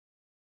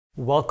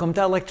Welcome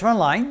to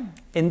Electronline.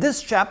 In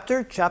this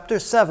chapter, chapter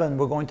 7,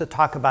 we're going to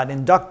talk about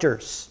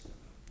inductors.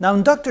 Now,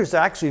 inductors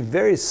are actually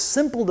very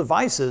simple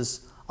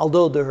devices,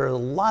 although there are a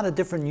lot of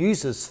different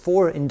uses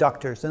for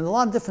inductors and a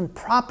lot of different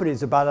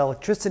properties about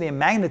electricity and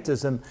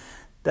magnetism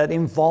that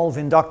involve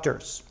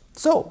inductors.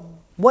 So,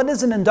 what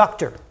is an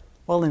inductor?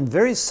 Well, in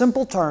very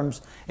simple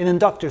terms, an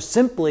inductor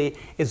simply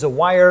is a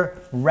wire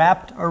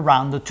wrapped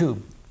around the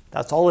tube.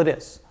 That's all it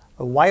is,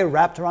 a wire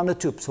wrapped around the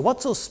tube. So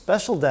what's so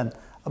special then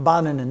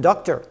about an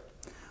inductor?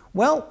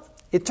 Well,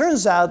 it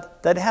turns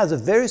out that it has a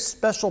very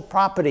special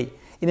property.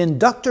 An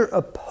inductor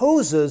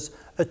opposes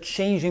a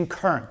change in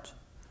current.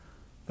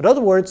 In other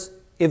words,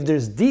 if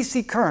there's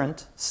DC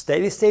current,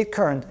 steady state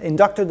current,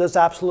 inductor does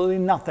absolutely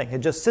nothing. It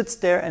just sits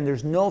there and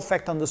there's no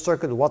effect on the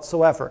circuit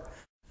whatsoever.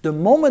 The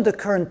moment the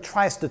current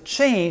tries to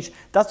change,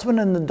 that's when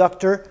an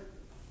inductor,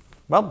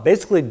 well,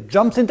 basically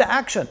jumps into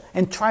action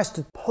and tries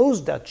to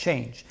oppose that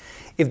change.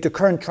 If the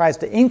current tries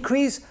to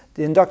increase,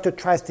 the inductor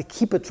tries to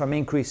keep it from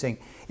increasing.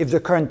 If the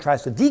current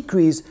tries to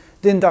decrease,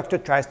 the inductor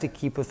tries to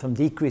keep it from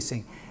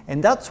decreasing.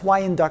 And that's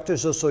why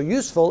inductors are so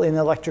useful in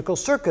electrical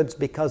circuits,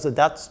 because of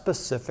that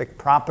specific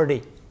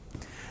property.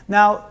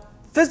 Now,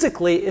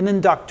 physically, an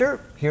inductor,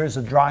 here's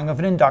a drawing of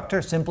an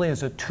inductor, simply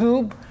is a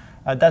tube.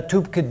 That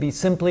tube could be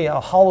simply a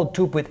hollow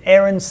tube with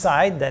air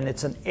inside, then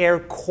it's an air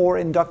core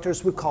inductor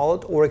as we call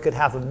it, or it could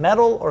have a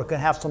metal, or it could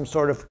have some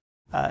sort of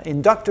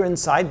inductor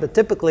inside, but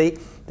typically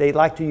they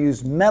like to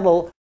use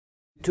metal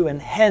to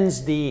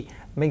enhance the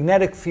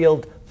magnetic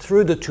field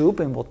through the tube,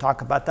 and we'll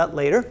talk about that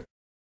later.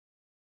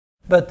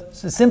 But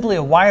it's simply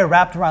a wire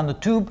wrapped around the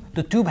tube.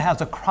 The tube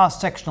has a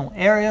cross-sectional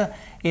area,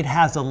 it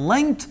has a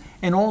length,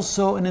 and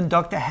also an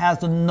inductor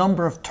has a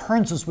number of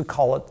turns as we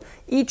call it.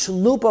 Each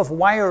loop of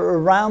wire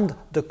around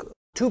the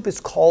tube is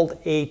called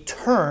a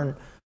turn.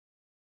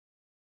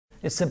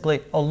 It's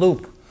simply a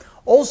loop.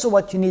 Also,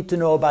 what you need to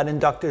know about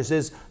inductors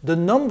is the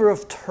number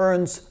of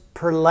turns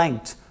per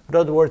length. In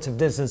other words, if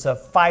this is a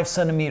 5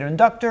 centimeter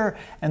inductor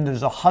and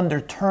there's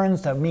 100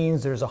 turns, that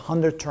means there's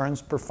 100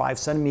 turns per 5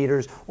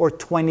 centimeters, or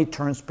 20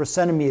 turns per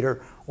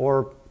centimeter,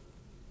 or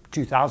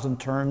 2,000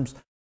 turns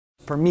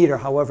per meter,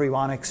 however you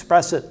want to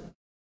express it.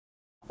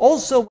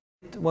 Also,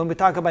 when we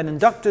talk about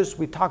inductors,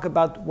 we talk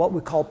about what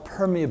we call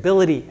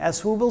permeability.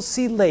 As we will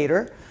see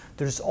later,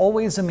 there's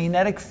always a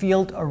magnetic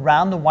field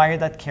around the wire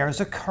that carries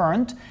a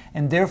current,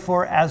 and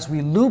therefore, as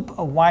we loop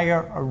a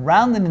wire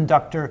around an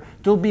inductor,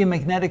 there'll be a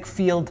magnetic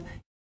field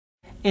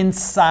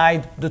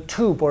inside the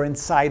tube or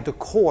inside the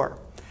core.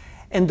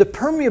 And the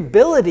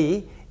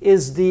permeability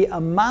is the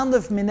amount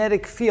of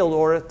magnetic field,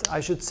 or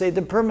I should say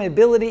the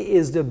permeability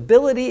is the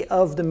ability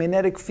of the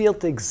magnetic field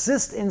to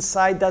exist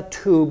inside that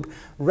tube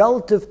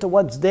relative to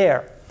what's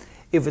there.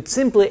 If it's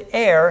simply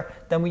air,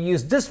 then we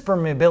use this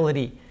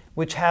permeability,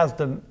 which has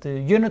the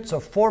units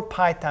of 4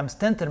 pi times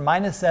 10 to the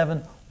minus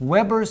 7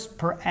 Webers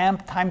per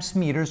amp times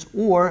meters,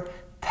 or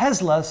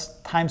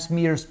Teslas times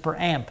meters per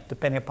amp,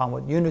 depending upon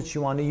what units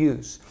you want to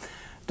use.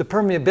 The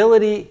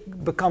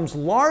permeability becomes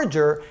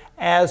larger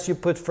as you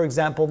put, for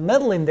example,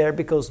 metal in there,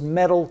 because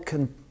metal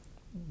can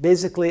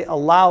basically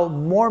allow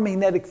more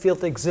magnetic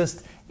field to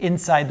exist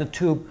inside the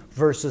tube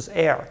versus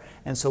air.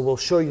 And so we'll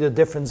show you the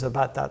difference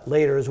about that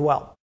later as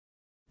well.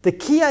 The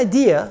key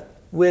idea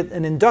with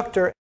an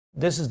inductor,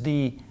 this is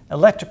the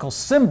electrical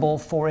symbol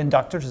for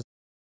inductors.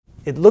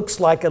 It looks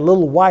like a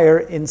little wire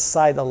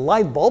inside a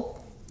light bulb,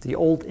 the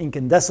old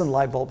incandescent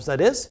light bulbs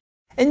that is.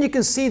 And you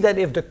can see that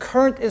if the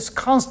current is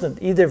constant,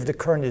 either if the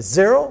current is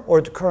 0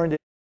 or the current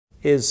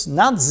is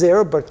not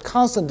 0 but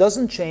constant,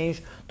 doesn't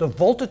change, the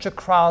voltage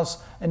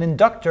across an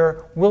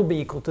inductor will be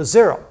equal to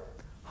 0.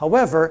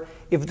 However,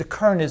 if the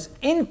current is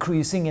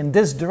increasing in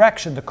this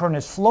direction, the current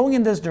is flowing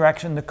in this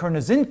direction, the current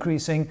is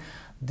increasing,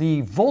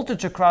 the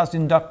voltage across the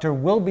inductor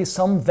will be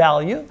some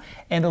value,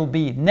 and it will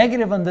be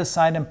negative on this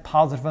side and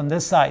positive on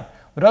this side.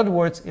 In other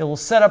words, it will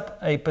set up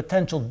a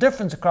potential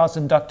difference across the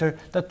inductor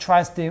that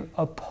tries to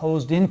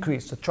oppose the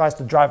increase, that tries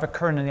to drive a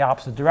current in the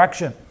opposite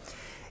direction.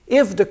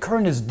 If the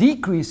current is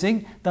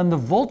decreasing, then the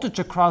voltage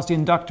across the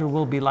inductor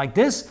will be like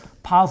this,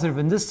 positive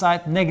on this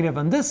side, negative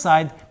on this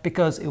side,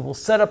 because it will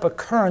set up a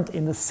current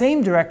in the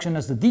same direction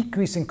as the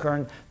decreasing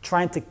current,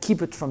 trying to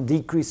keep it from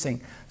decreasing.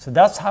 So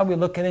that's how we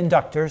look at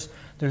inductors.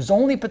 There's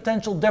only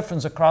potential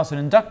difference across an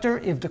inductor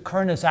if the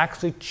current is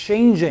actually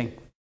changing.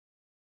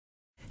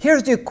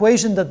 Here's the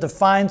equation that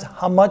defines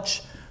how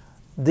much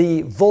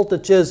the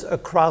voltage is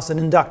across an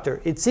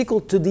inductor. It's equal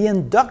to the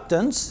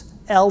inductance,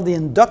 L, the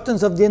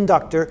inductance of the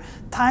inductor,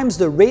 times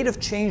the rate of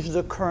change of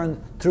the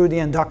current through the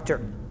inductor.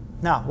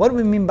 Now, what do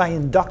we mean by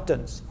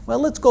inductance? Well,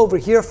 let's go over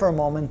here for a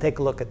moment and take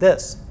a look at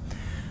this.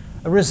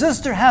 A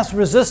resistor has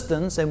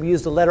resistance, and we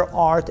use the letter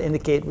R to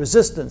indicate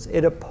resistance.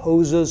 It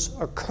opposes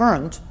a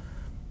current,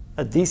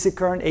 a DC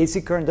current,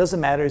 AC current, doesn't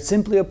matter. It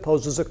simply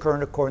opposes a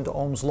current according to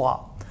Ohm's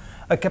law.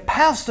 A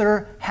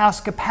capacitor has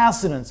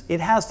capacitance. It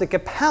has the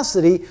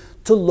capacity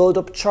to load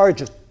up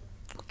charges,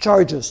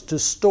 to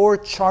store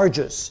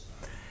charges.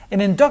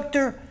 An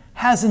inductor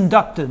has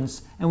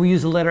inductance, and we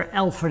use the letter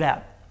L for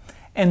that.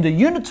 And the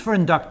units for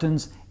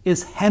inductance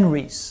is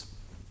henries.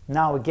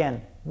 Now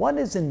again, what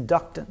is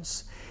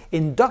inductance?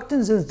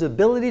 Inductance is the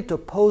ability to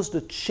oppose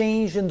the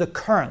change in the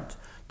current.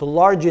 The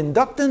larger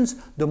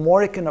inductance, the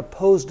more it can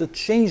oppose the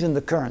change in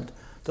the current.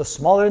 The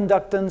smaller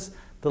inductance,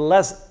 the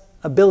less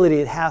ability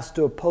it has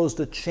to oppose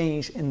the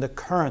change in the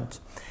current.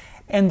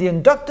 And the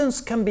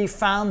inductance can be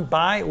found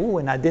by,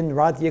 and I didn't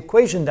write the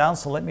equation down,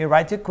 so let me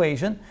write the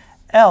equation.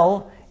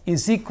 L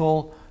is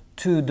equal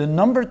to the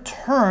number of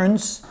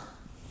turns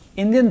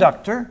in the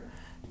inductor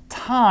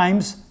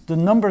times the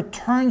number of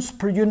turns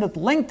per unit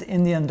length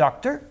in the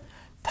inductor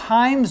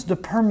times the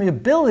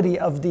permeability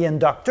of the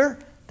inductor,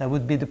 that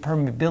would be the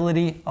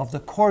permeability of the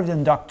core of the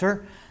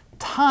inductor,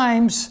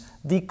 times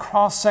the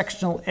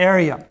cross-sectional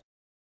area.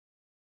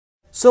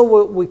 So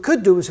what we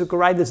could do is we could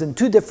write this in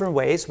two different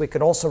ways. We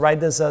could also write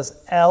this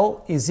as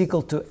L is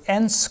equal to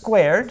n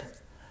squared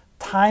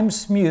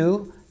times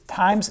mu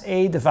times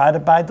A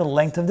divided by the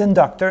length of the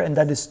inductor, and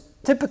that is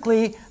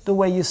typically the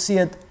way you see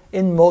it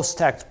in most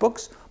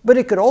textbooks. But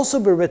it could also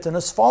be written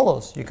as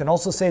follows. You can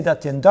also say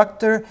that the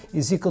inductor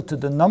is equal to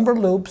the number of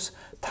loops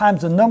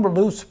times the number of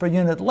loops per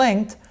unit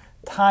length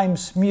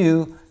times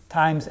mu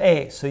times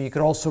A. So you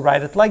could also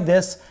write it like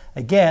this,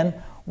 again,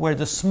 where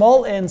the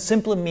small n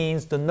simply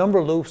means the number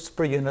of loops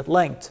per unit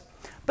length.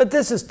 But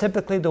this is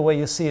typically the way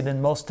you see it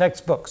in most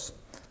textbooks.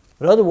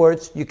 In other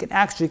words, you can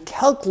actually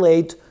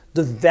calculate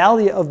the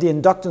value of the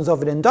inductance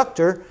of an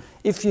inductor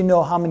if you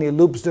know how many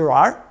loops there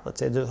are. Let's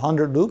say there's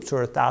 100 loops or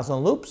 1,000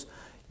 loops.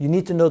 You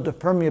need to know the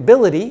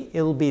permeability.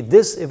 It'll be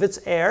this if it's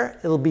air.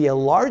 It'll be a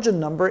larger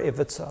number if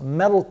it's a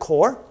metal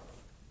core.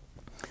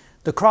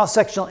 The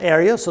cross-sectional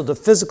area, so the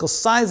physical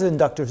size of the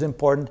inductor is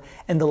important,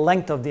 and the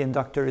length of the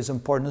inductor is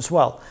important as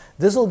well.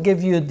 This will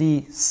give you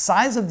the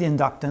size of the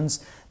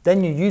inductance.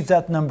 Then you use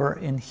that number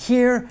in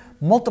here,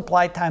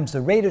 multiply times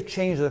the rate of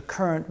change of the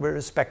current with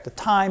respect to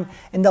time,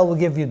 and that will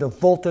give you the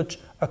voltage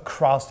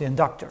across the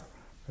inductor.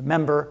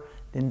 Remember,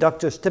 the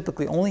inductors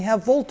typically only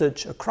have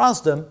voltage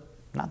across them,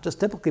 not just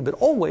typically, but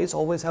always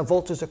have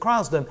voltage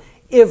across them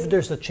if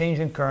there's a change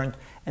in current,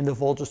 and the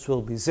voltage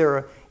will be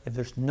zero if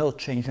there's no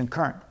change in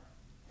current.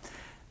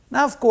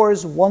 Now, of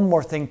course, one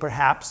more thing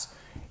perhaps.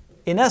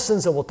 In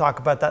essence, and we'll talk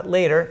about that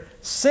later,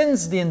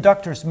 since the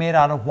inductor is made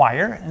out of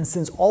wire, and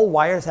since all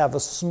wires have a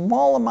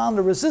small amount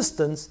of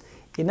resistance,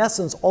 in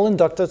essence, all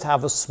inductors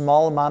have a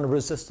small amount of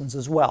resistance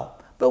as well.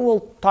 But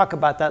we'll talk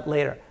about that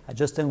later. I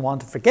just didn't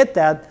want to forget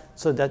that,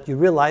 so that you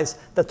realize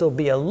that there'll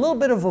be a little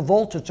bit of a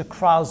voltage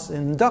across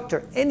an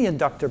inductor, any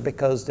inductor,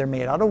 because they're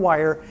made out of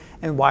wire,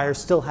 and wires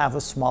still have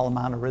a small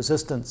amount of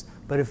resistance.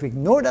 But if we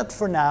ignore that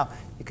for now,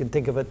 you can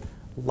think of it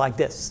like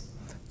this.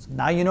 So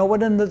now you know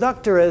what an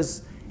inductor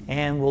is,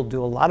 and we'll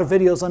do a lot of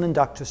videos on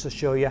inductors to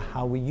show you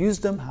how we use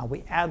them, how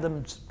we add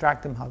them,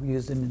 subtract them, how we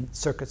use them in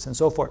circuits and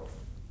so forth.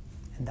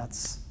 And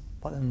that's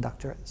what an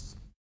inductor is.